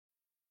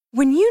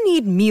When you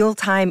need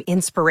mealtime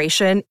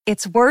inspiration,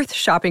 it's worth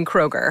shopping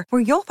Kroger,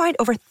 where you'll find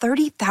over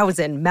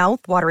 30,000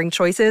 mouth-watering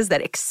choices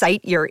that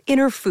excite your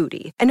inner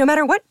foodie. And no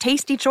matter what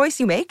tasty choice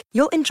you make,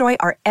 you'll enjoy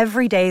our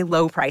everyday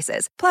low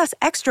prices, plus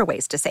extra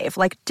ways to save,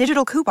 like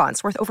digital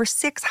coupons worth over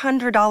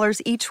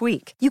 $600 each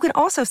week. You can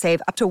also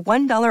save up to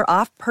 $1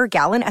 off per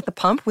gallon at the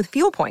pump with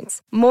fuel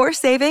points. More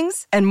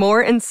savings and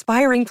more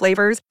inspiring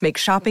flavors make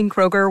shopping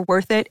Kroger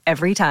worth it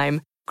every time.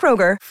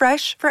 Kroger,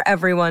 fresh for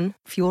everyone.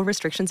 Fuel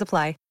restrictions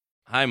apply.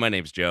 Hi, my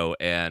name's Joe,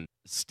 and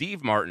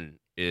Steve Martin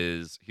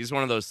he's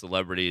one of those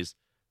celebrities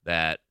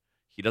that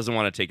he doesn't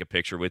want to take a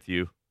picture with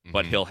you,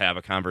 but he'll have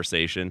a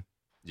conversation.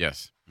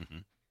 Yes.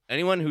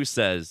 Anyone who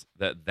says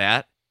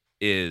that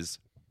is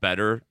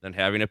better than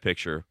having a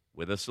picture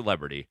with a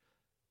celebrity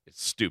is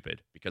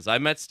stupid, because I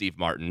met Steve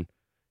Martin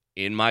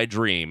in my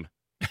dream,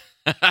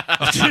 and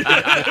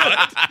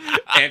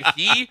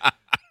he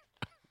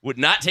would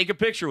not take a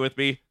picture with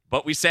me.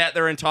 But we sat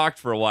there and talked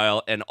for a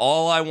while, and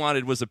all I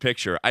wanted was a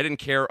picture. I didn't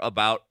care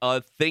about a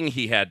thing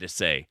he had to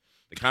say.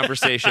 The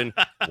conversation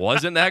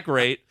wasn't that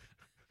great.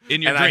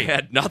 In your and dream. I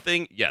had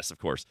nothing. Yes, of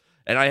course.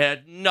 And I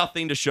had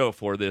nothing to show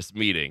for this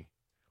meeting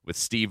with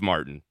Steve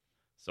Martin,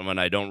 someone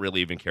I don't really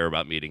even care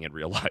about meeting in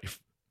real life.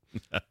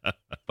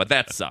 But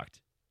that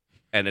sucked.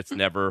 And it's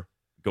never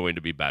going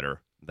to be better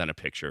than a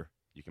picture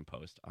you can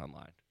post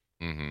online.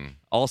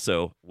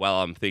 Also, while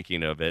I'm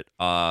thinking of it,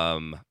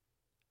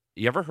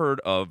 you ever heard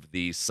of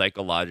the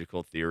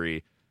psychological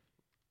theory,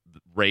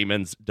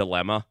 Raymond's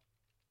Dilemma?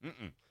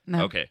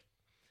 No. Okay.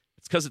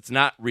 It's because it's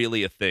not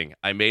really a thing.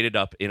 I made it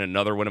up in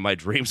another one of my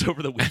dreams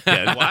over the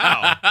weekend.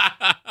 Wow.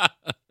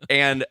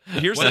 And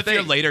here's What the if thing.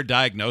 you're later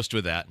diagnosed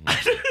with that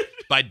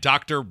by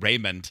Dr.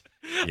 Raymond?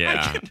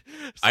 Yeah.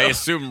 I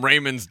assume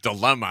Raymond's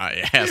dilemma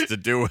has to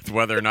do with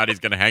whether or not he's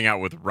going to hang out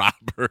with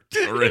Robert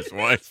or his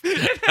wife.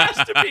 It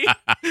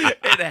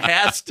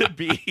has to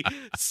be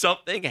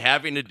something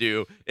having to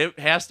do. It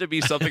has to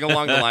be something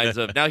along the lines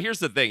of. Now, here's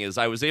the thing: is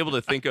I was able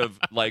to think of,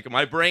 like,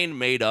 my brain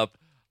made up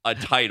a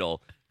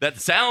title that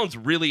sounds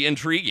really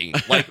intriguing.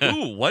 Like,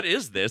 ooh, what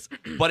is this?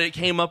 But it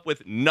came up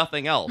with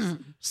nothing else.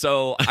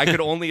 So I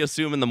could only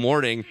assume in the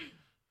morning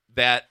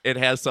that it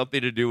has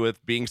something to do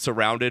with being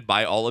surrounded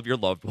by all of your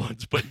loved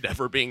ones, but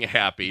never being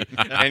happy,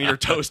 and your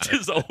toast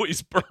is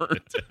always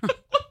burnt.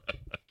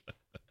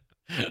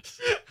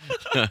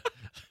 So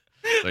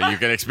you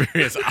can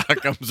experience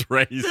Occam's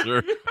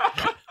razor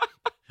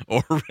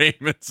or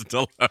Raymond's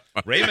dilemma.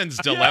 Raymond's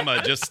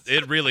Dilemma,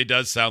 it really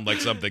does sound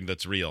like something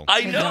that's real.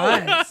 I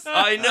know. does.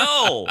 I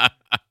know.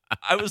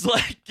 I was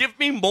like, give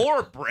me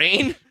more,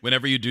 brain.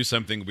 Whenever you do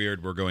something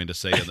weird, we're going to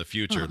say in the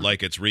future,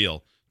 like it's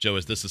real. Joe,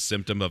 is this a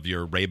symptom of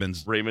your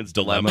Raymond's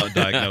Dilemma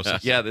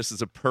diagnosis? Yeah, this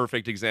is a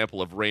perfect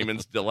example of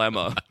Raymond's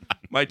Dilemma.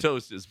 My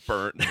toast is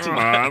burnt.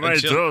 My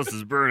toast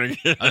is burning.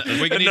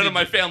 And none of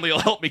my family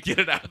will help me get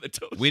it out of the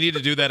toast. We need to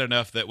do that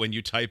enough that when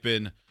you type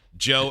in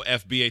Joe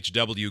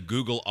FBHW,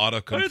 Google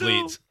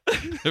autocomplete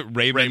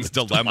Raymond's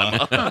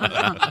Dilemma.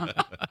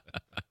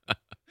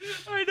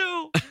 I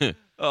know.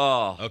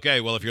 Oh,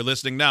 Okay, well, if you're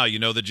listening now, you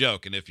know the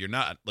joke. And if you're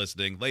not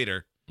listening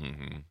later,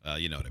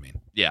 you know what I mean.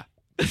 yeah.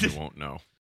 You won't know.